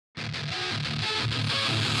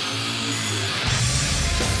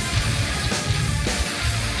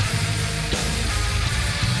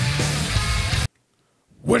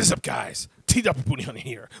What is up, guys? TW Bootyhunter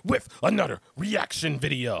here with another reaction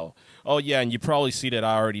video. Oh yeah, and you probably see that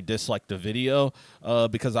I already disliked the video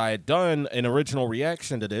because I had done an original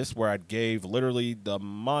reaction to this where I gave literally the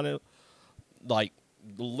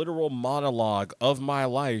literal monologue of my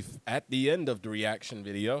life at the end of the reaction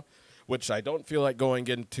video, which I don't feel like going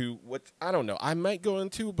into. Which I don't know. I might go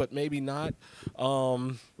into, but maybe not.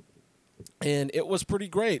 And it was pretty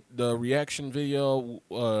great. The reaction video,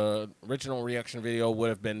 original reaction video, would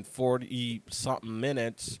have been 40-something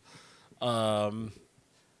minutes. But,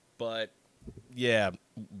 yeah.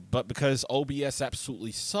 But because OBS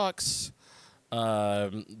absolutely sucks,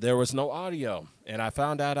 there was no audio. And I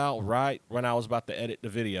found that out right when I was about to edit the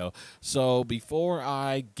video. So before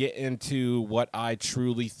I get into what I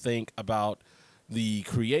truly think about the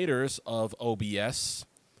creators of OBS,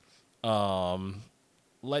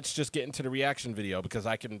 let's just get into the reaction video, because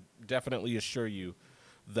I can definitely assure you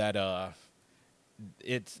that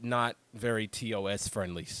it's not very TOS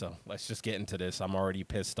friendly. So let's just get into this. I'm already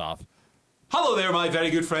pissed off. Hello there, my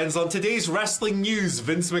very good friends. On today's wrestling news,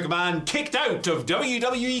 Vince McMahon kicked out of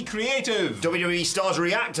WWE Creative. WWE stars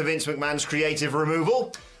react to Vince McMahon's creative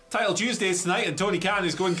removal. Title Tuesdays tonight, and Tony Khan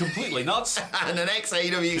is going completely nuts. And an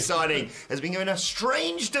ex-AEW signing has been given a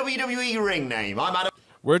strange WWE ring name. I'm Adam.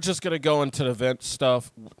 We're just going to go into the Vince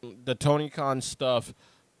stuff. The Tony Khan stuff,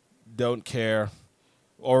 don't care.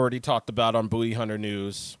 Already talked about on Bootyhunter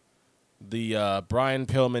News. The Brian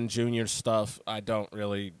Pillman Jr. stuff, I don't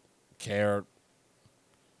really care.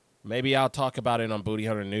 Maybe I'll talk about it on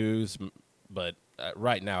Bootyhunter News, but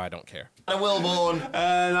right now I don't care. Adam Wilborn.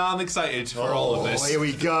 And I'm excited for all of this. Here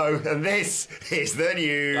we go. And this is the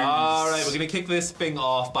news. All right, we're going to kick this thing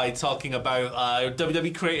off by talking about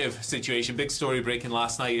WWE Creative situation. Big story breaking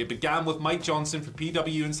last night. It began with Mike Johnson from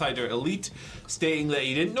PW Insider Elite stating that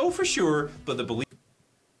he didn't know for sure, but the belief.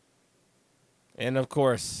 And of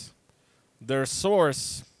course, their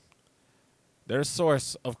source,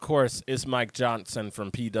 of course, is Mike Johnson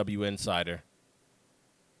from PW Insider.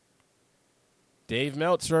 Dave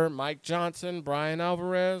Meltzer, Mike Johnson, Brian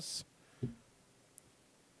Alvarez.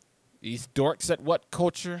 These dorks at What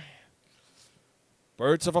Culture?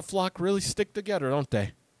 Birds of a flock really stick together, don't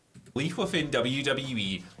they? Belief within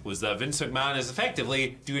WWE was that Vince McMahon is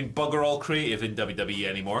effectively doing bugger all creative in WWE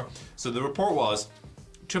anymore. So the report was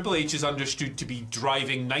Triple H is understood to be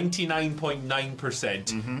driving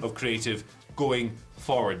 99.9% of creative going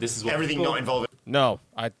forward. This is what everything not involved. No,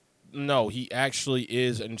 he actually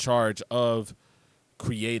is in charge of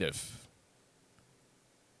creative.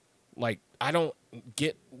 Like, I don't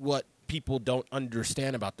get what people don't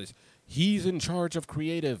understand about this. He's in charge of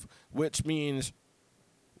creative, which means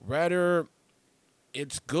whether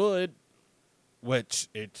it's good, which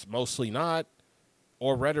it's mostly not,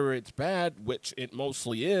 or whether it's bad, which it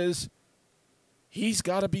mostly is, he's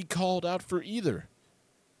got to be called out for either.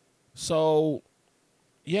 So,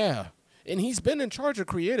 yeah. And he's been in charge of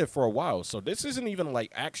creative for a while, so this isn't even,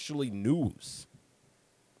 like, actually news.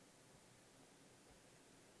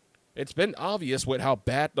 It's been obvious with how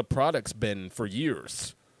bad the product's been for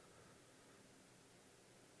years.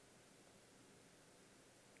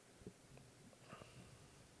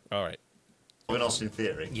 All right. An Austin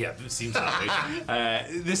theory. Yeah, it seems that way.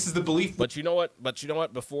 This is the belief. But you know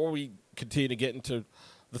what? Before we continue to get into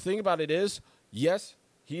the thing about it is, yes,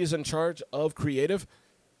 he is in charge of creative.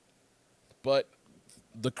 But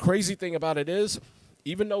the crazy thing about it is,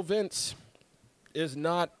 even though Vince is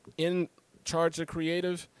not in charge of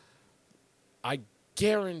creative, I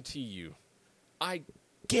guarantee you,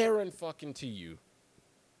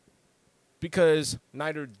 because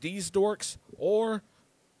neither these dorks or,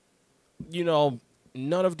 you know,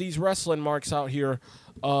 none of these wrestling marks out here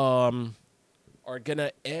are going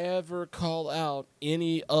to ever call out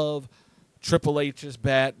any of Triple H's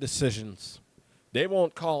bad decisions. They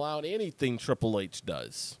won't call out anything Triple H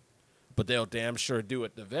does, but they'll damn sure do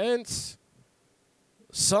it to Vince,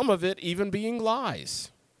 some of it even being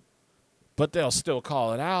lies. But they'll still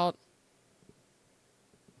call it out.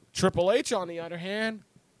 Triple H, on the other hand,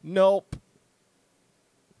 nope.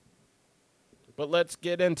 But let's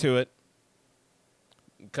get into it,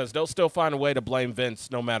 because they'll still find a way to blame Vince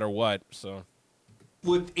no matter what. So,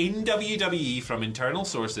 within WWE, from internal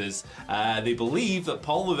sources, they believe that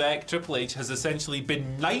Paul Levesque, Triple H, has essentially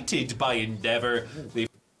been knighted by Endeavor.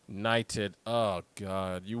 Knighted. Oh,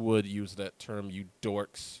 God. You would use that term, you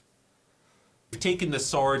dorks. Taken the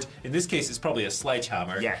sword. In this case, it's probably a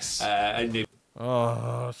sledgehammer. Yes. And they.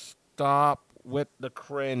 Oh, stop with the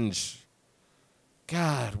cringe.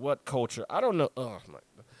 God, What Culture? I don't know. Oh, my.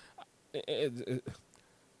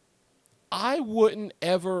 I wouldn't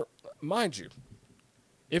ever, mind you,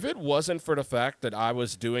 If it wasn't for the fact that I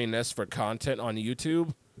was doing this for content on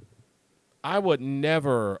YouTube, I would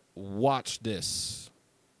never watch this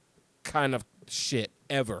kind of shit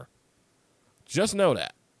ever. Just know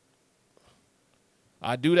that.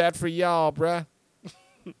 I do that for y'all, bruh.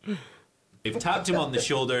 They've tapped him on the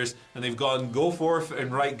shoulders and they've gone, go forth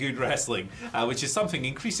and write good wrestling, which is something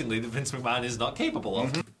increasingly that Vince McMahon is not capable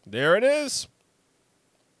of. There it is.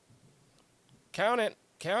 Count it,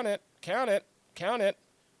 count it, count it, count it.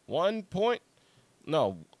 1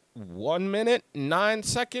 minute, 9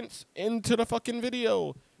 seconds into the fucking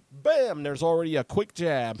video. Bam, there's already a quick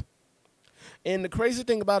jab. And the crazy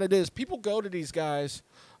thing about it is people go to these guys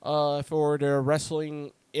for their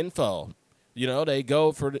wrestling info. You know, they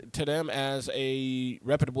go to them as a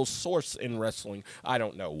reputable source in wrestling. I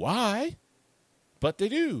don't know why, but they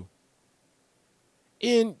do.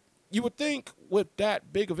 And you would think with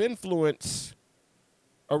that big of influence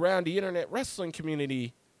around the internet wrestling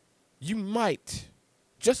community, you might,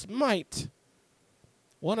 just might,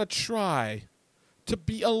 want to try to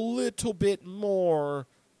be a little bit more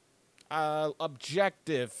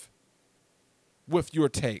objective with your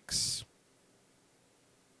takes.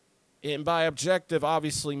 And by objective,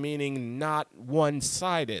 obviously meaning not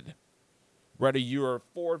one-sided. Whether you're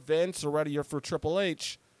for Vince or whether you're for Triple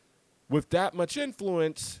H, with that much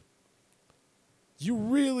influence, it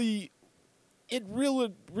really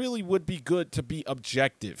would be good to be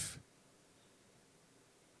objective.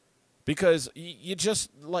 Because you just,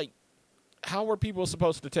 like, how are people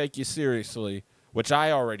supposed to take you seriously, which I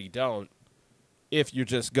already don't, if you're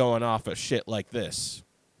just going off of shit like this?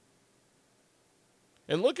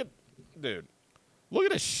 And look at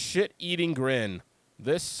a shit-eating grin.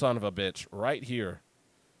 This son of a bitch right here.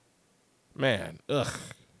 Man, ugh.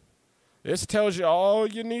 This tells you all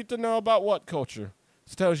you need to know about what culture?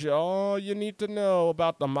 This tells you all you need to know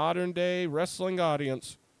about the modern-day wrestling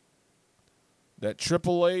audience that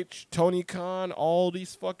Triple H, Tony Khan, all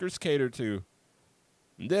these fuckers cater to.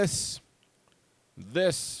 This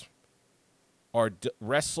are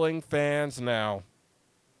wrestling fans now.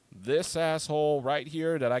 This asshole right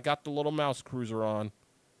here that I got the little mouse cruiser on.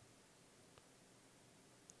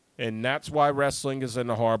 And that's why wrestling is in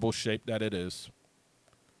the horrible shape that it is.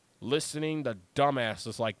 Listening to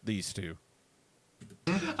dumbasses like these two.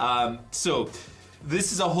 So,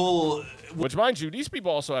 this is a whole... Which, mind you, these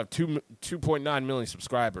people also have 2.9 million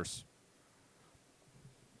subscribers.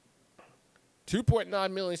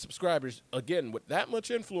 2.9 million subscribers. Again, with that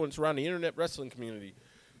much influence around the internet wrestling community,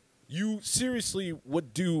 you seriously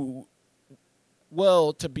would do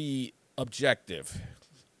well to be objective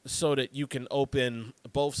so that you can open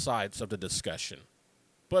both sides of the discussion.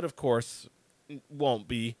 But, of course, won't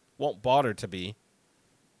bother to be.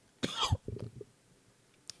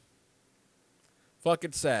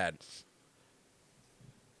 Fucking sad.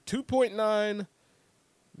 2.9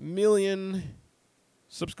 million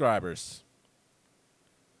subscribers.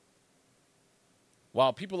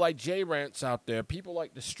 While people like J-Rants out there, people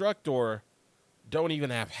like Destructor don't even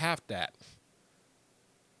have half that.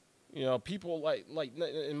 You know, people like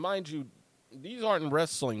and mind you, these aren't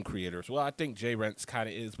wrestling creators. Well, I think J-Rants kind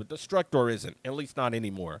of is, but Destructor isn't, at least not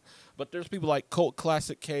anymore. But there's people like Cult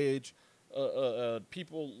Classic Cage,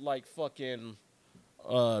 people like fucking,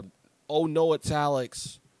 oh no, it's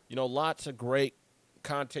Alex. You know, lots of great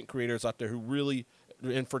content creators out there who really,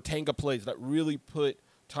 and for Tanga Plays, that really put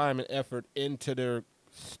time and effort into their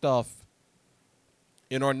stuff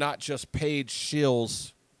and are not just paid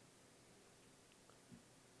shills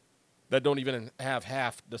that don't even have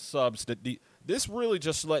half the subs that this really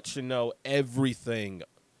just lets you know everything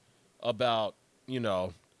about, you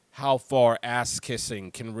know, how far ass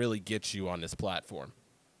kissing can really get you on this platform.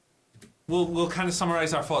 We'll kind of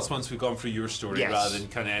summarize our thoughts once we've gone through your story, Yes. rather than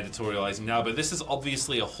kind of editorializing now. But this is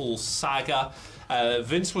obviously a whole saga.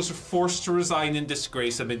 Vince was forced to resign in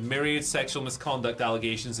disgrace amid myriad sexual misconduct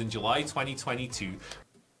allegations in July 2022.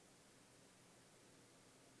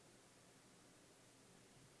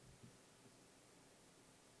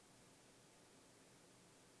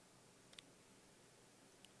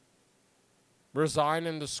 Resign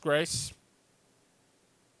in disgrace.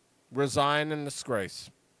 Resign in disgrace.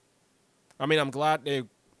 I mean, I'm glad they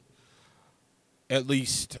at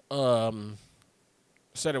least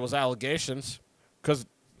said it was allegations, because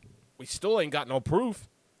we still ain't got no proof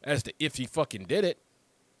as to if he fucking did it.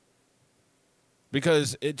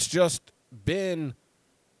 Because it's just been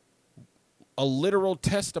a literal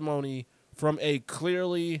testimony from a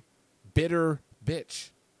clearly bitter bitch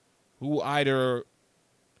who either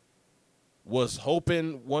was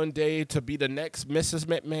hoping one day to be the next Mrs.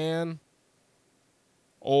 McMahon,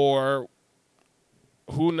 or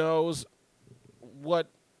who knows what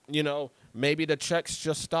you know, maybe the checks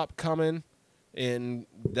just stopped coming. And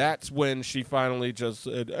that's when she finally just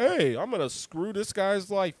said, hey, I'm going to screw this guy's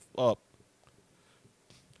life up.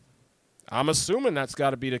 I'm assuming that's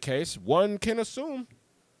got to be the case. One can assume.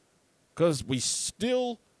 Because we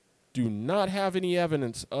still do not have any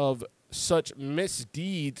evidence of such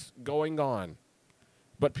misdeeds going on.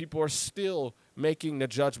 But people are still making the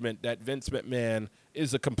judgment that Vince McMahon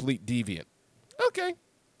is a complete deviant. Okay.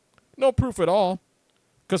 No proof at all.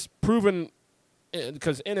 Because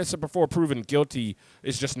innocent before proven guilty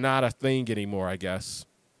is just not a thing anymore, I guess.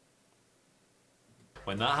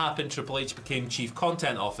 When that happened, Triple H became Chief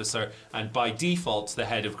Content Officer and by default the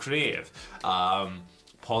head of creative.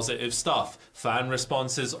 Positive stuff. Fan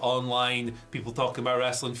responses online, people talking about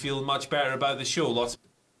wrestling, feeling much better about the show. Lots.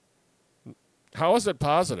 How is it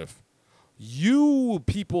positive? You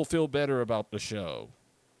people feel better about the show.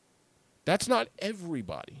 That's not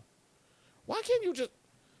everybody. Why can't you just...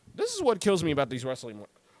 This is what kills me about these wrestling...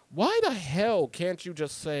 Why the hell can't you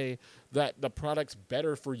just say that the product's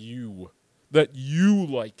better for you? That you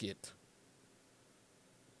like it?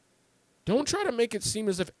 Don't try to make it seem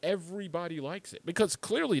as if everybody likes it. Because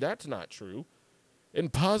clearly that's not true.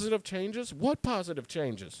 And positive changes? What positive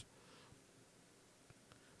changes?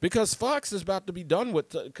 Because Fox is about to be done with...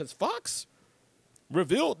 Because Fox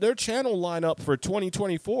revealed their channel lineup for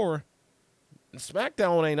 2024. And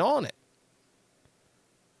SmackDown ain't on it.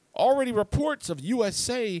 Already reports of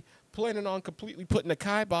USA planning on completely putting a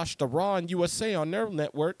kibosh to Raw and USA on their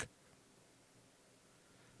network.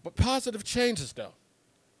 But positive changes, though.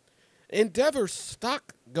 Endeavor's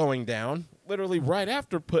stock going down, literally right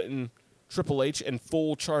after putting Triple H in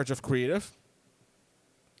full charge of creative.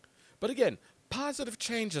 But again, positive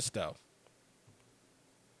changes, though.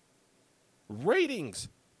 Ratings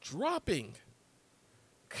dropping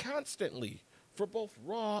constantly for both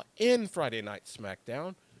Raw and Friday Night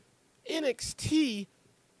SmackDown. NXT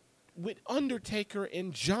with Undertaker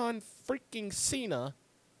and John freaking Cena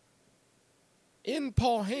in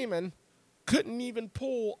Paul Heyman couldn't even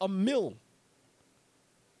pull a mill.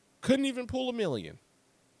 Couldn't even pull $1 million.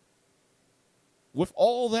 With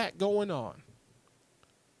all that going on.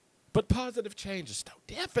 But positive changes, though,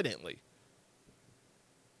 definitely.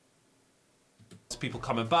 Lots of people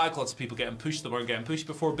coming back, lots of people getting pushed that weren't getting pushed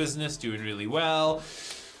before business, doing really well.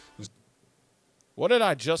 What did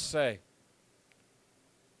I just say?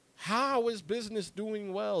 How is business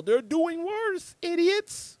doing well? They're doing worse,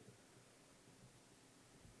 idiots.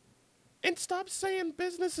 And stop saying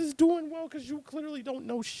business is doing well because you clearly don't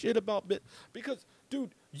know shit about it. Because,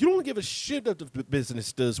 dude, you don't give a shit if the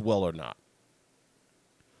business does well or not.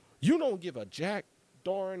 You don't give a jack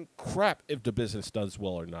darn crap if the business does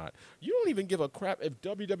well or not. You don't even give a crap if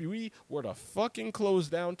WWE were to fucking close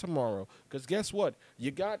down tomorrow. Because guess what?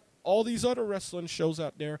 You got all these other wrestling shows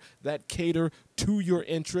out there that cater to your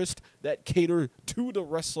interest, that cater to the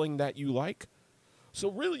wrestling that you like.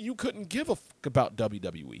 So really, you couldn't give a fuck about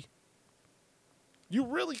WWE. You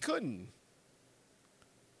really couldn't.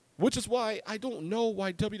 Which is why I don't know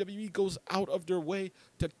why WWE goes out of their way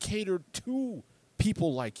to cater to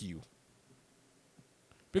people like you.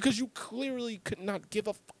 Because you clearly could not give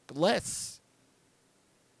a fuck less.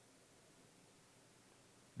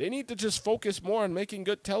 They need to just focus more on making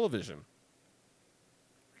good television.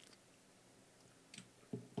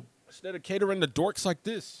 Instead of catering to dorks like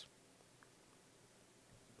this.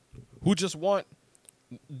 Who just want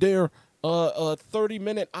their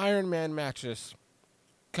 30-minute Iron Man matches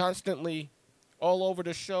constantly all over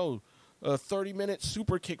the show. 30-minute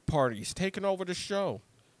super kick parties taking over the show.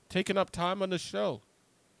 Taking up time on the show.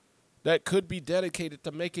 That could be dedicated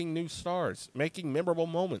to making new stars. Making memorable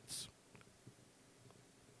moments.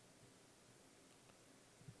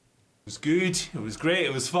 It was good, it was great,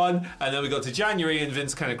 it was fun, and then we got to January and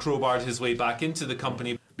Vince kind of crowbarred his way back into the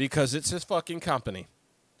company. Because it's his fucking company.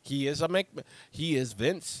 He is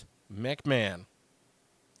Vince McMahon.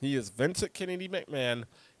 He is Vincent Kennedy McMahon.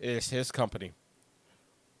 It is his company.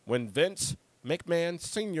 When Vince McMahon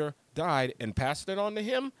Sr. died and passed it on to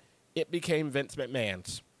him, it became Vince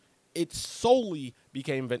McMahon's. It solely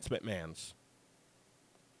became Vince McMahon's.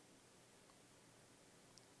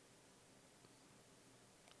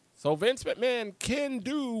 So Vince McMahon can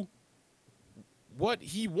do what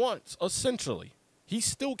he wants, essentially. He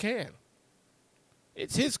still can.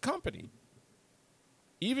 It's his company.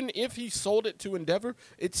 Even if he sold it to Endeavor,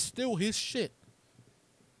 it's still his shit.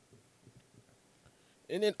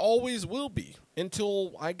 And it always will be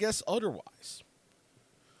until, I guess, otherwise.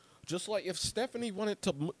 Just like if Stephanie wanted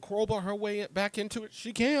to crowbar her way back into it,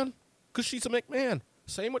 she can. Because she's a McMahon.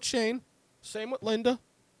 Same with Shane. Same with Linda.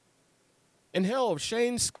 And hell, if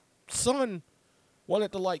Shane's son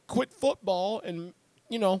wanted to like quit football and,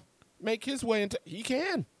 you know, make his way into, he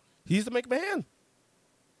can. He's the McMahon.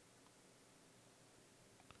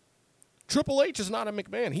 Triple H is not a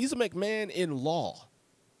McMahon. He's a McMahon in law.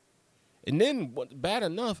 And then, bad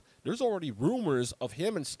enough, there's already rumors of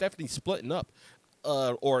him and Stephanie splitting up,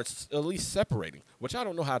 or at least separating, which I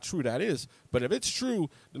don't know how true that is. But if it's true,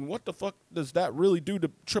 then what the fuck does that really do to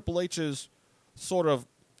Triple H's sort of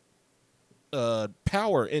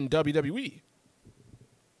power in WWE?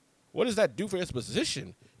 What does that do for his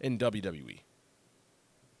position in WWE?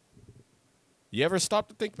 You ever stop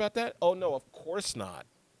to think about that? Oh, no, of course not.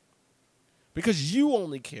 Because you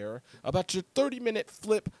only care about your 30-minute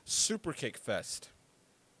flip super kick fest.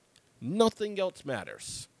 Nothing else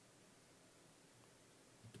matters.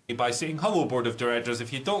 By saying, hello, board of directors,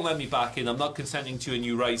 if you don't let me back in, I'm not consenting to a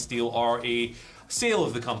new rights deal or a sale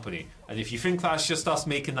of the company. And if you think that's just us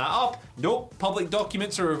making that up, nope, public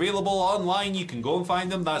documents are available online. You can go and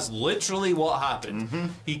find them. That's literally what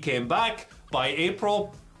happened. He came back by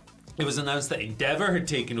April. It was announced that Endeavour had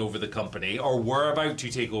taken over the company, or were about to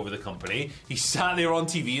take over the company. He sat there on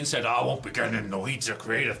TV and said, I won't be getting no heat's a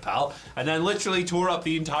creative, pal. And then literally tore up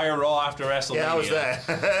the entire Raw after WrestleMania. Yeah, I was there.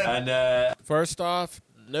 And first off,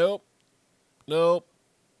 nope, to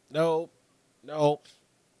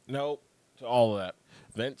all of that.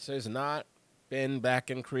 Vince has not been back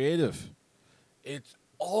in creative. It's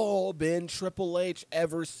all been Triple H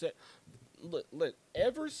ever since.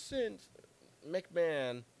 Ever since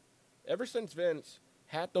McMahon. Ever since Vince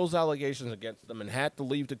had those allegations against them and had to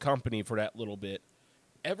leave the company for that little bit,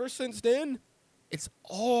 ever since then, it's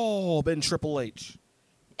all been Triple H.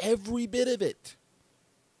 Every bit of it.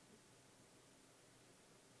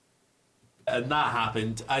 and that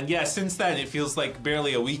happened. And yeah, since then, it feels like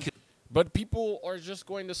barely a week. But people are just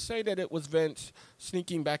going to say that it was Vince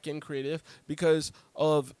sneaking back in creative because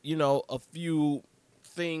of, you know, a few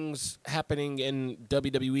things happening in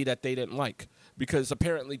WWE that they didn't like. Because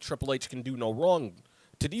apparently Triple H can do no wrong.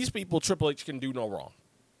 To these people, Triple H can do no wrong.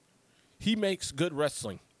 He makes good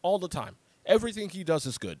wrestling all the time. Everything he does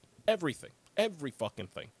is good. Everything. Every fucking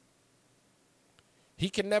thing. He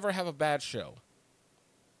can never have a bad show.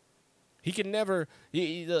 He can never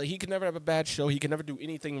have a bad show. He can never do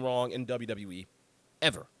anything wrong in WWE.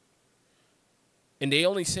 Ever. And they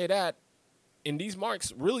only say that, and these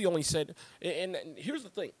marks really only said, and here's the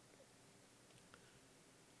thing.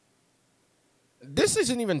 This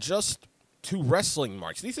isn't even just to wrestling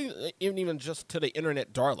marks. These isn't even just to the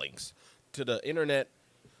internet darlings. To the internet,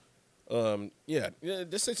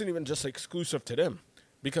 this isn't even just exclusive to them.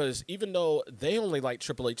 Because even though they only like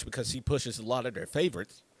Triple H because he pushes a lot of their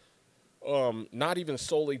favorites, not even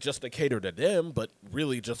solely just to cater to them, but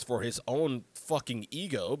really just for his own fucking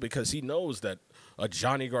ego, because he knows that a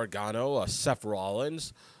Johnny Gargano, a Seth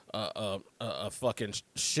Rollins, a fucking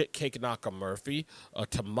shitcake Nakamurphy, a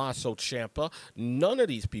Tommaso Ciampa, none of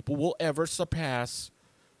these people will ever surpass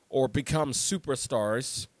or become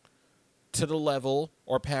superstars to the level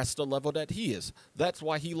or past the level that he is. That's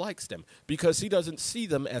why he likes them, because he doesn't see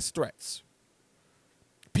them as threats.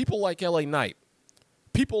 People like LA Knight,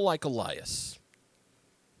 people like Elias,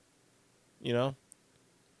 you know,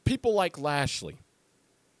 people like Lashley,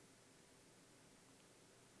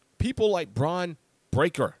 people like Braun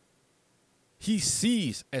Breaker, he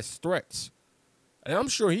sees as threats. And I'm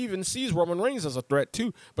sure he even sees Roman Reigns as a threat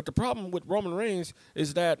too. But the problem with Roman Reigns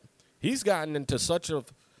is that he's gotten into such a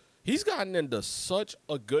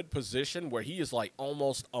good position where he is like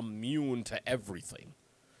almost immune to everything.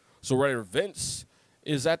 So whether Vince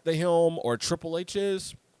is at the helm or Triple H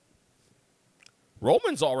is,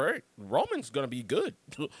 Roman's all right. Roman's going to be good.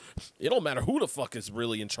 It don't matter who the fuck is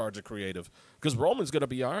really in charge of creative, because Roman's going to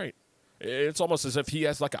be all right. It's almost as if he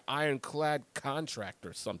has like an ironclad contract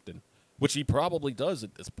or something, which he probably does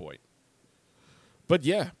at this point. But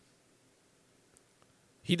yeah,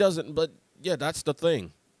 he doesn't. But yeah, that's the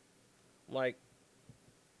thing. Like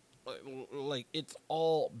it's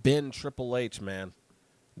all been Triple H, man.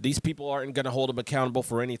 These people aren't going to hold him accountable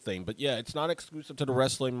for anything. But yeah, it's not exclusive to the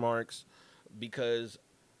wrestling marks, because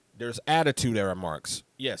there's Attitude Era marks.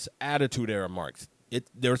 Yes, Attitude Era marks.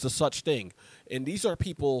 There's a such thing. And these are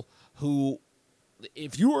people who,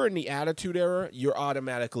 if you are in the Attitude Era, you're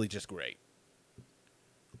automatically just great.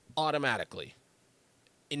 Automatically.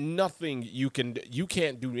 And nothing you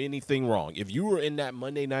can't do anything wrong. If you were in that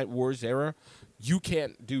Monday Night Wars era, you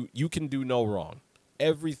can do no wrong.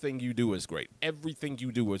 Everything you do is great. Everything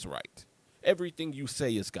you do is right. Everything you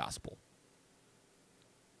say is gospel.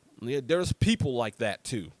 Yeah, there's people like that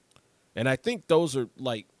too. And I think those are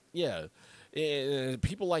like, yeah,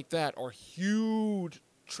 people like that are huge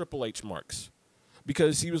Triple H marks.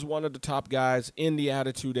 because he was one of the top guys in the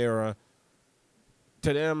Attitude Era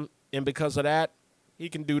to them, and because of that, he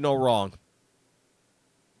can do no wrong.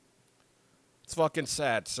 It's fucking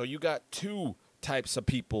sad. So you got two types of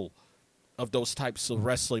people of those types of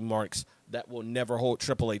wrestling marks that will never hold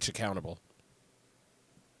Triple H accountable.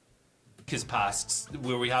 His past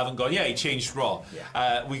where we haven't gone, yeah, he changed Raw.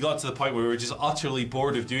 Yeah. We got to the point where we were just utterly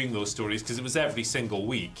bored of doing those stories because it was every single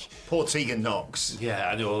week. Poor Tegan Knox. Yeah,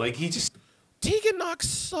 I know. Like, he just... Tegan Knox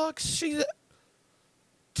sucks.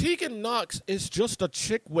 Tegan Knox is just a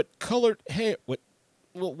chick with colored hair,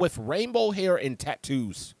 with rainbow hair and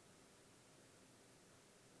tattoos.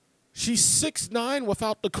 She's 6'9"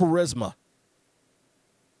 without the charisma.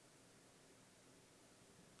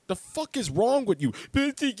 The fuck is wrong with you?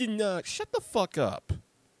 Tegan Knox, shut the fuck up.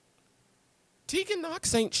 Tegan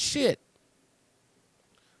Knox ain't shit.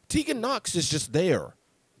 Tegan Knox is just there.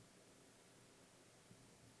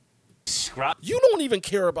 Scrap. You don't even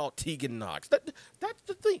care about Tegan Knox. That's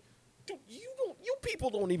the thing. Dude, you people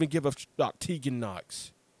don't even give a shit about Tegan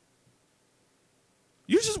Knox.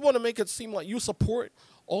 You just want to make it seem like you support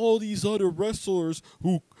all these other wrestlers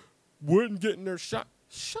who weren't getting their shot.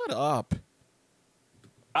 Shut up.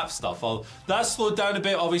 Stuff. That slowed down a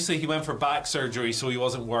bit. Obviously, he went for back surgery, so he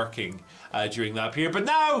wasn't working during that period. But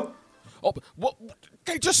now... Oh, well,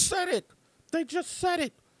 they just said it. They just said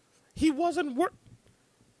it. He wasn't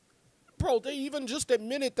Bro, they even just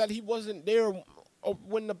admitted that he wasn't there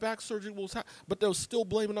when the back surgery was happening, but they were still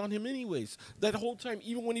blaming on him anyways. That whole time,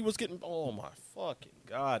 even when he was getting... Oh, my fucking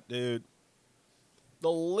God, dude. The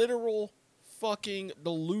literal fucking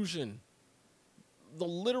delusion.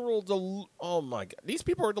 Oh, my God. These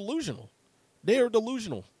people are delusional. They are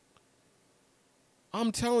delusional.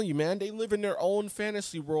 I'm telling you, man, they live in their own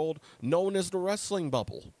fantasy world known as the wrestling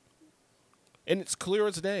bubble. And it's clear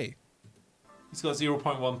as day. He's got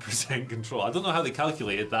 0.1% control. I don't know how they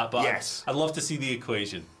calculated that, but yes. I'd love to see the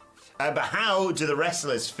equation. But how do the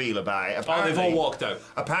wrestlers feel about it? They've all walked out.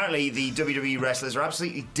 Apparently, the WWE wrestlers are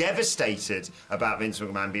absolutely devastated about Vince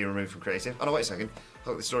McMahon being removed from creative. Oh, no, wait a second. I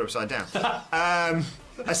got the story upside down.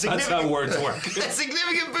 That's how words work. A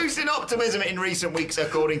significant boost in optimism in recent weeks,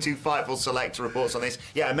 according to Fightful Select reports on this.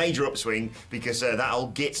 Yeah, a major upswing because that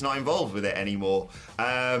old git's not involved with it anymore.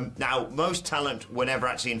 Now, most talent were never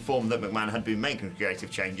actually informed that McMahon had been making creative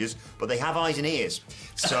changes, but they have eyes and ears.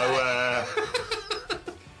 So,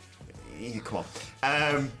 yeah, come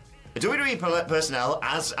on. WWE personnel,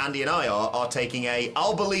 as Andy and I are taking a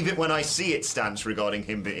 "I'll believe it when I see it" stance regarding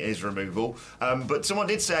his removal. But someone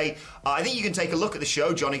did say, I think you can take a look at the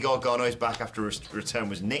show. Johnny Gargano is back after return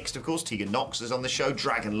was nixed, of course. Tegan Knox is on the show.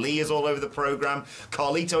 Dragon Lee is all over the program.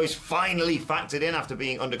 Carlito is finally factored in after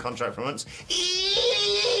being under contract for months.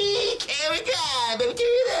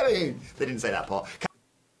 They didn't say that part.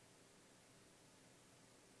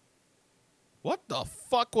 What the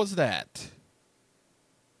fuck was that?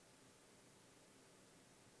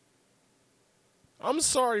 I'm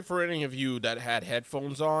sorry for any of you that had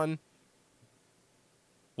headphones on.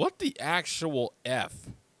 What the actual F?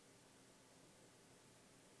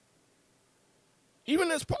 Even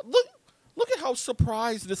this look at how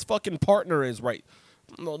surprised this fucking partner is, right?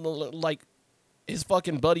 Like his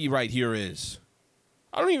fucking buddy right here is.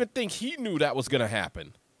 I don't even think he knew that was gonna happen.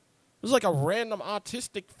 It was like a random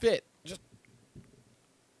autistic fit. Just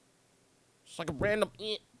like a random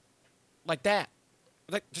like that.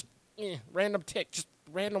 Like just random tick, just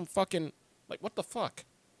random fucking, like, what the fuck?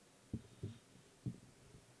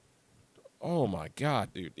 Oh my God,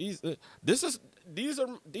 dude, these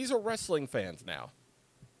are wrestling fans now.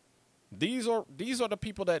 These are the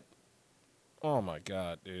people that, oh my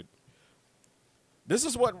God, dude.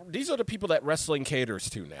 These are the people that wrestling caters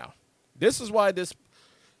to now. This is why the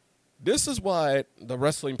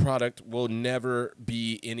wrestling product will never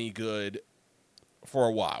be any good for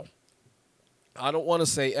a while. I don't want to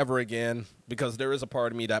say ever again, because there is a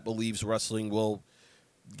part of me that believes wrestling will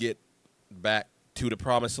get back to the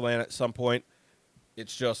promised land at some point.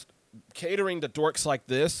 It's just catering to dorks like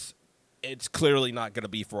this, it's clearly not going to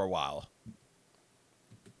be for a while.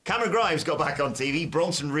 Cameron Grimes got back on TV.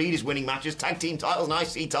 Bronson Reed is winning matches. Tag team titles and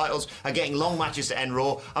IC titles are getting long matches to end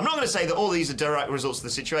Raw. I'm not going to say that all these are direct results of the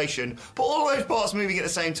situation, but all those parts moving at the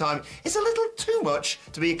same time is a little too much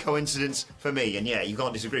to be a coincidence for me. And yeah, you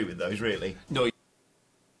can't disagree with those, really. No.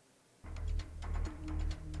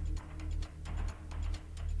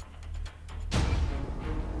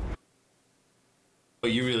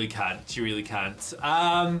 You really can't. You really can't.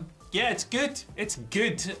 Yeah, it's good. It's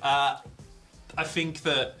good. I think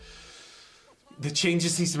that the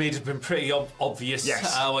changes he's made have been pretty obvious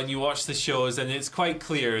yes. When you watch the shows, and it's quite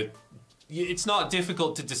clear it's not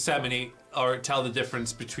difficult to disseminate or tell the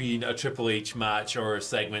difference between a Triple H match or a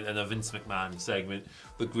segment and a Vince McMahon segment.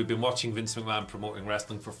 Look, we've been watching Vince McMahon promoting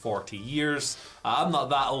wrestling for 40 years. I'm not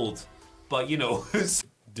that old, but you know.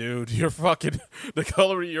 Dude, you're fucking... The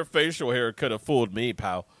color of your facial hair could have fooled me,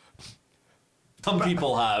 pal. Some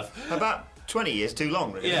people have. About 20 years too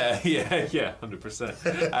long, really. Yeah,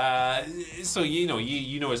 100%. So you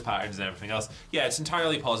know his patterns and everything else. Yeah, it's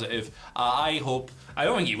entirely positive. I don't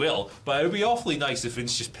think he will, but it would be awfully nice if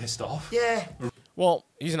Vince just pissed off. Yeah. Well,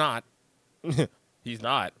 he's not. He's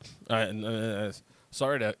not.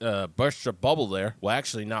 Sorry to burst your bubble there. Well,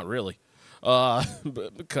 actually, not really.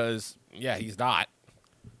 Because, yeah, he's not.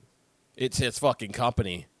 It's his fucking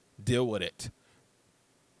company. Deal with it.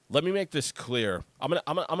 Let me make this clear. I'm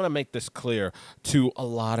gonna make this clear to a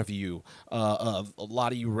lot of you,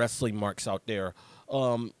 wrestling marks out there.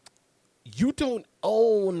 You don't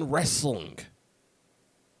own wrestling.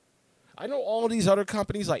 I know all these other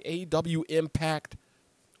companies like AEW, Impact,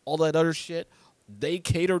 all that other shit. They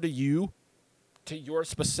cater to you, to your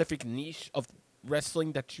specific niche of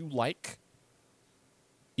wrestling that you like.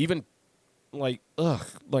 Even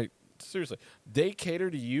seriously, they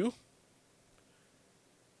cater to you.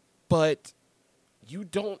 But you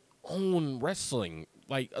don't own wrestling.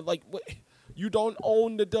 Like what? You don't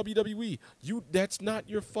own the WWE. That's not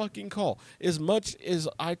your fucking call. As much as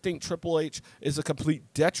I think Triple H is a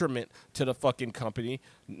complete detriment to the fucking company,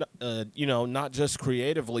 not just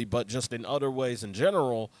creatively, but just in other ways in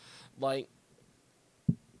general, like,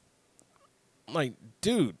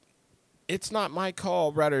 dude, it's not my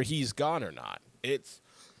call whether he's gone or not. It's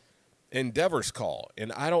Endeavor's call.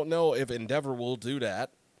 And I don't know if Endeavor will do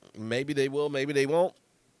that. Maybe they will, maybe they won't.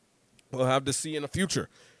 We'll have to see in the future.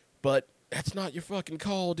 But that's not your fucking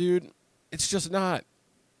call, dude. It's just not.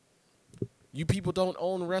 You people don't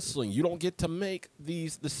own wrestling. You don't get to make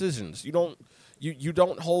these decisions. You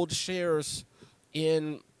don't hold shares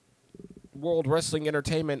in World Wrestling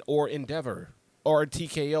Entertainment or Endeavor or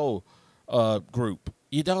TKO group.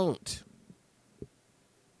 You don't.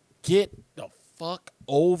 Get the fuck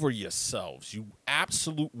over yourselves, you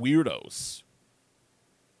absolute weirdos.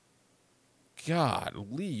 God,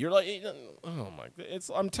 Lee, you're like, oh my,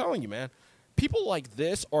 I'm telling you, man, people like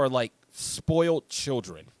this are like spoiled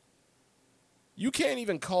children. You can't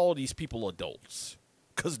even call these people adults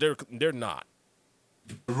because they're not.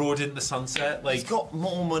 Rode in the sunset, like, he's got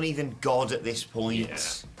more money than God at this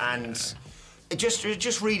point, and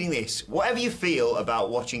just reading this, whatever you feel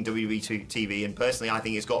about watching WWE TV, and personally, I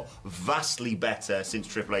think it's got vastly better since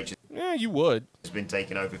Triple H you would has been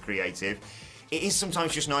taken over creative. It is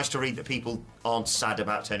sometimes just nice to read that people aren't sad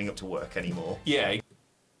about turning up to work anymore. Yeah.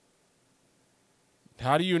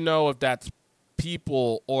 How do you know if that's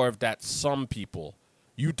people or if that's some people?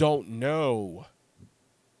 You don't know.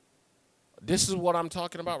 This is what I'm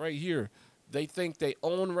talking about right here. They think they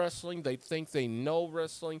own wrestling. They think they know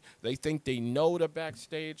wrestling. They think they know the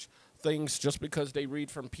backstage things just because they read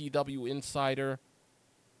from PW Insider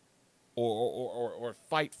or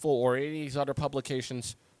Fightful or any of these other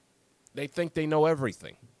publications. They think they know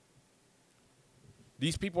everything.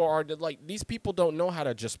 These people don't know how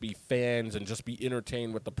to just be fans and just be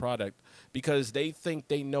entertained with the product because they think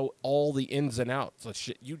they know all the ins and outs of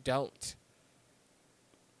shit. You don't.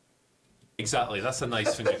 Exactly. That's a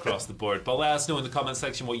nice thing across the board. But let us know in the comment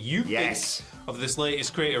section what you think of this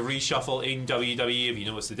latest creative reshuffle in WWE. If you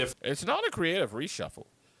notice the difference. It's not a creative reshuffle.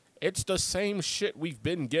 It's the same shit we've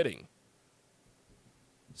been getting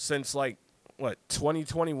since, like, what,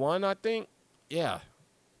 2021, I think? Yeah.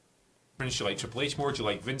 Do you like Triple H more? Do you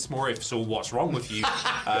like Vince more? If so, what's wrong with you?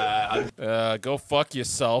 Go fuck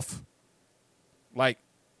yourself. Like,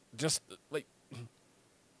 just, like,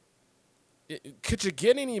 could you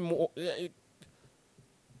get any more?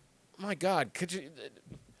 My God,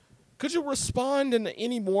 could you respond in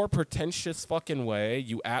any more pretentious fucking way,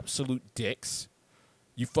 you absolute dicks?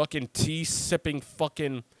 You fucking tea-sipping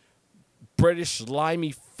fucking British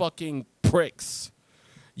limey fucking pricks.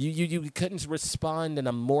 You couldn't respond in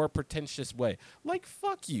a more pretentious way. Like,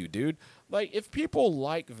 fuck you, dude. Like, if people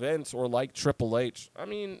like Vince or like Triple H, I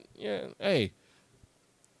mean, yeah, hey,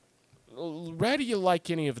 whether you like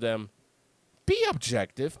any of them, be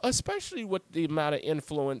objective, especially with the amount of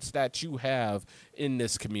influence that you have in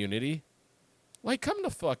this community. Like, come the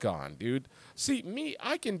fuck on, dude. See, me,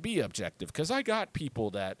 I can be objective because I got people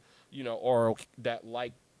that, or that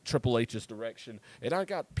like Triple H's direction, and I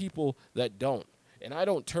got people that don't. And I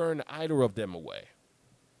don't turn either of them away.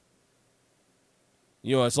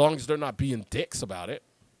 As long as they're not being dicks about it.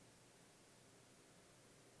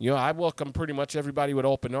 I welcome pretty much everybody with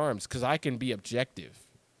open arms because I can be objective.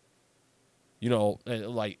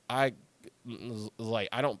 Like, I like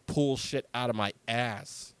I don't pull shit out of my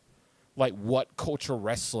ass like what culture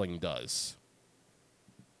wrestling does.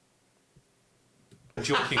 I'm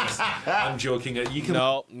joking. I'm joking. You can.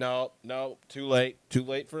 No. Too late. Too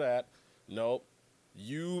late for that. Nope.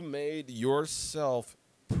 You made yourself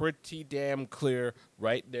pretty damn clear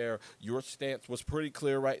right there. Your stance was pretty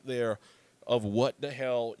clear right there of what the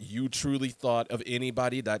hell you truly thought of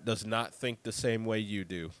anybody that does not think the same way you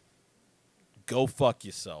do. Go fuck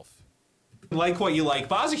yourself. Like what you like,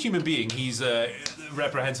 but as a human being, he's a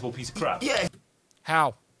reprehensible piece of crap. Yeah.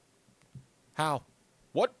 How?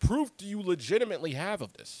 What proof do you legitimately have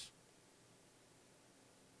of this?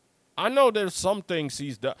 I know there's some things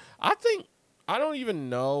he's done. I don't even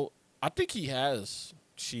know. I think he has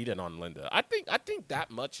cheated on Linda. I think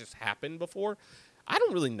that much has happened before. I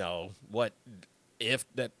don't really know if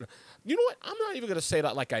that. You know what? I'm not even going to say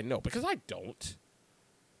that like I know, because I don't.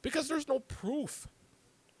 Because there's no proof.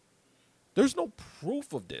 There's no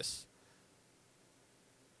proof of this.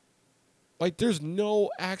 Like, there's no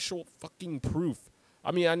actual fucking proof.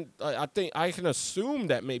 I mean, I think I can assume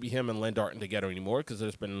that maybe him and Linda aren't together anymore, because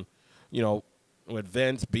there's been, with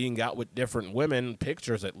Vince being out with different women,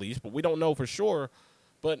 pictures at least, but we don't know for sure.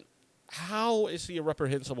 But how is he a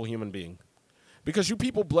reprehensible human being? Because you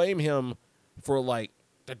people blame him for, like,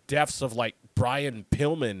 the deaths of, like, Brian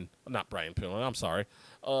Pillman. Not Brian Pillman, I'm sorry.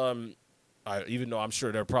 Even though I'm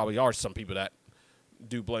sure there probably are some people that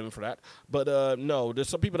do blame him for that. But, no, there's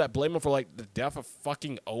some people that blame him for, like, the death of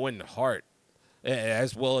fucking Owen Hart.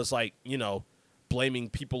 As well as, like, blaming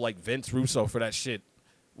people like Vince Russo for that shit,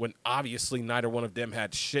 when obviously neither one of them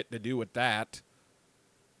had shit to do with that.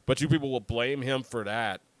 But you people will blame him for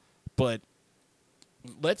that. But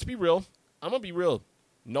let's be real. I'm going to be real.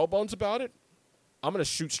 No bones about it. I'm going to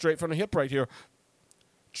shoot straight from the hip right here.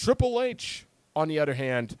 Triple H, on the other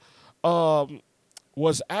hand,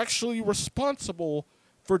 was actually responsible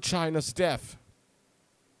for Chyna's death.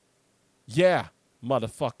 Yeah,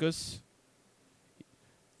 motherfuckers.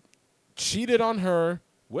 Cheated on her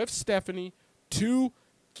with Stephanie to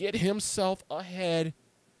get himself ahead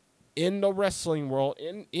in the wrestling world,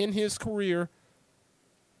 in his career,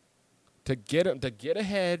 to get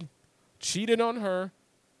ahead, cheated on her,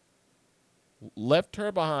 left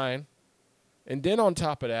her behind, and then on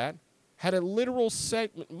top of that, had a literal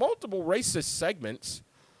segment, multiple racist segments,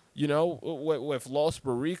 with Los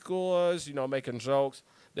Barricuas, making jokes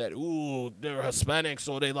that, ooh, they're Hispanics,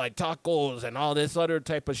 so they like tacos and all this other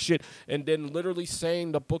type of shit, and then literally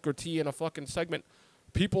saying to Booker T in a fucking segment,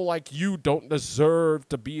 people like you don't deserve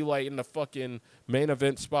to be like in the fucking main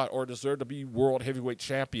event spot or deserve to be world heavyweight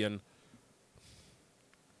champion.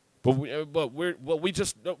 But we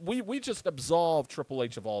just absolve Triple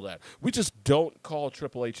H of all that. We just don't call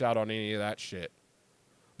Triple H out on any of that shit.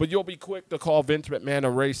 But you'll be quick to call Vince McMahon a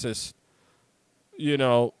racist,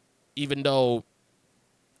 even though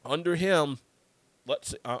under him,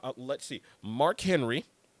 let's see, Mark Henry,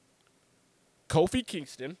 Kofi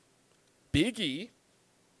Kingston, Big E,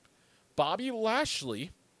 Bobby Lashley,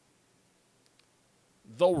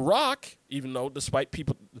 The Rock, even though despite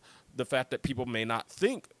the fact that people may not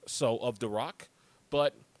think so of The Rock,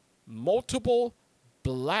 but multiple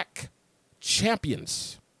black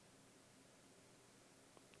champions.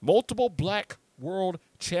 Multiple black world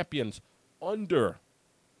champions under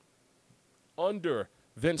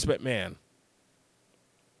Vince McMahon.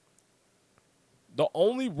 The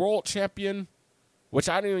only world champion, which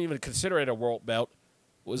I didn't even consider it a world belt,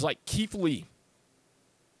 was like Keith Lee.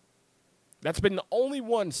 That's been the only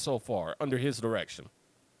one so far under his direction.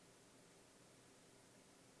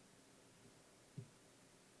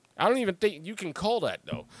 I don't even think you can call that,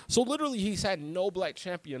 though. So literally he's had no black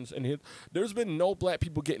champions, and there's been no black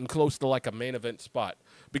people getting close to like a main event spot.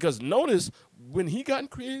 Because notice when he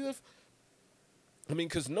got creative,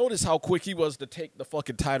 because notice how quick he was to take the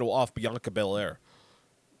fucking title off Bianca Belair.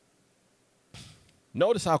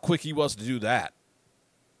 Notice how quick he was to do that.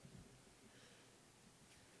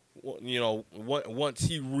 Once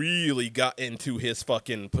he really got into his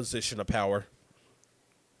fucking position of power.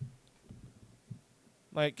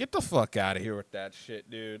 Like, get the fuck out of here with that shit,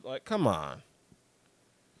 dude. Like, come on.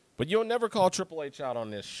 But you'll never call Triple H out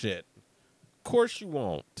on this shit. Of course you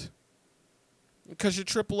won't. Because you're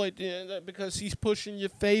Triple H, because he's pushing your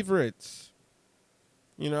favorites.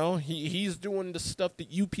 He's doing the stuff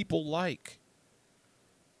that you people like.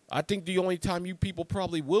 I think the only time you people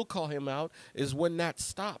probably will call him out is when that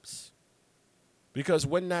stops. Because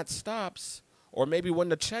when that stops, or maybe when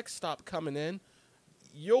the checks stop coming in,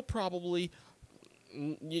 you'll probably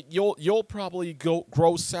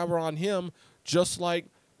grow sour on him, just like,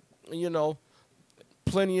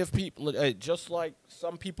 plenty of people, just like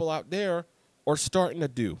some people out there are starting to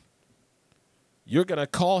do. You're gonna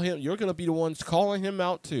call him. You're gonna be the ones calling him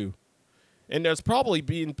out too. And there's probably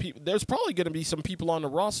gonna be some people on the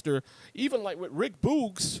roster, even like with Rick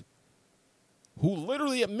Boogs, who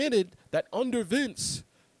literally admitted that under Vince,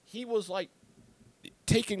 he was like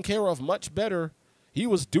taken care of much better. He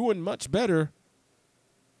was doing much better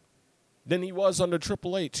than he was under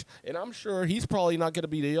Triple H. And I'm sure he's probably not going to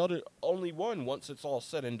be the only one once it's all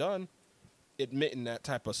said and done admitting that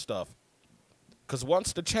type of stuff. Because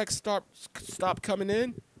once the checks stop coming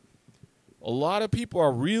in, a lot of people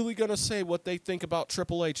are really going to say what they think about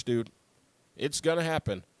Triple H, dude. It's going to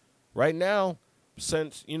happen. Right now,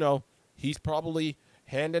 since, you know, he's probably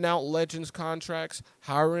handing out Legends contracts,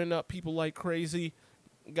 hiring up people like crazy,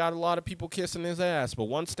 got a lot of people kissing his ass. But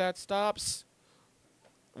once that stops,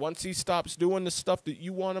 once he stops doing the stuff that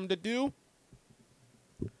you want him to do,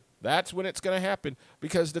 that's when it's going to happen.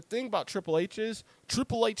 Because the thing about Triple H is,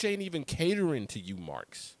 Triple H ain't even catering to you,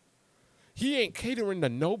 Marks. He ain't catering to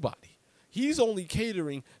nobody. He's only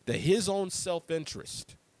catering to his own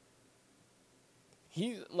self-interest.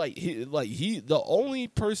 The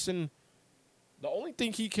only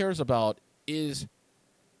thing he cares about is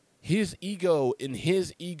his ego and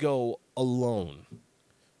his ego alone.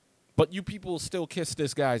 But you people still kiss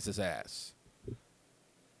this guy's ass.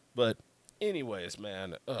 But anyways,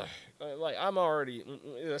 man, I'm already,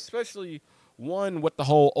 especially one with the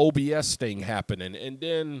whole OBS thing happening, and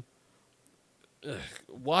then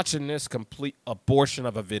watching this complete abortion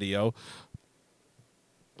of a video.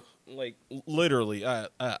 Like literally, I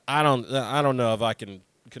don't know if I can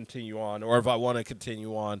continue on or if I want to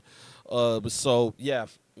continue on. So yeah.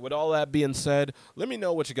 With all that being said, let me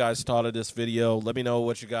know what you guys thought of this video. Let me know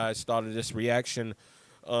what you guys thought of this reaction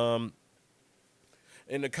in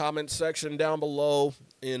the comment section down below.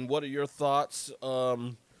 And what are your thoughts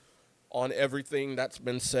on everything that's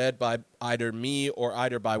been said by either me or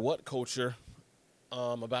by What Culture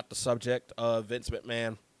about the subject of Vince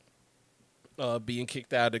McMahon being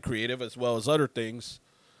kicked out of the creative as well as other things.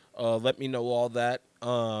 Let me know all that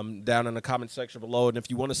down in the comment section below. And if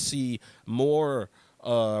you want to see more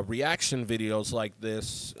reaction videos like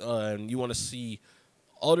this, and you want to see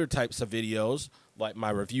other types of videos like my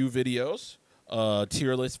review videos,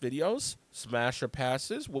 tier list videos, smasher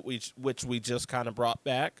passes, which we just kind of brought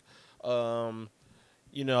back, my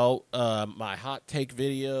hot take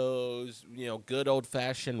videos, good old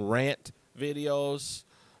fashioned rant videos,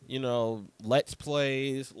 let's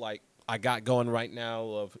plays like I got going right now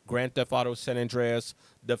of Grand Theft Auto San Andreas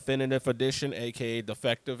Definitive Edition, aka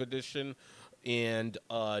Defective Edition, and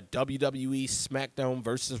WWE SmackDown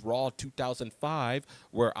vs. Raw 2005,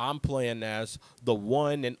 where I'm playing as the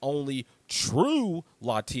one and only true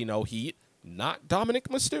Latino Heat, not Dominic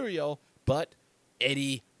Mysterio, but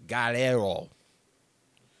Eddie Guerrero.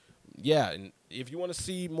 Yeah, and if you want to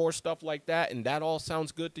see more stuff like that and that all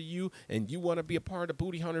sounds good to you and you want to be a part of the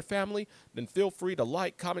Bootyhunter family, then feel free to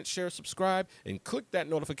like, comment, share, subscribe, and click that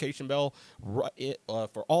notification bell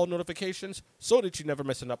for all notifications so that you never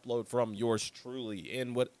miss an upload from yours truly.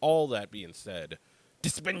 And with all that being said,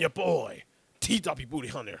 this has been your boy, TW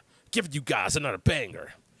Bootyhunter, giving you guys another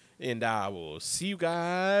banger. And I will see you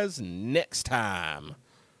guys next time.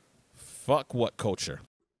 Fuck What Culture.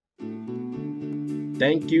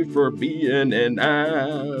 Thank you for being an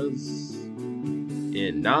ass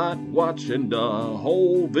and not watching the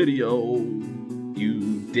whole video.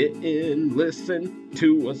 You didn't listen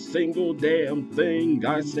to a single damn thing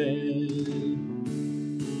I said.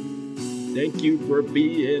 Thank you for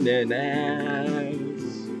being an ass,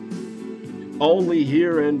 only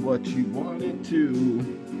hearing what you wanted to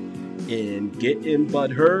and getting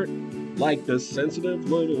butthurt like the sensitive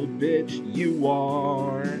little bitch you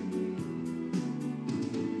are.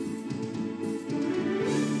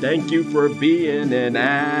 Thank you for being an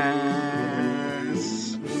ass.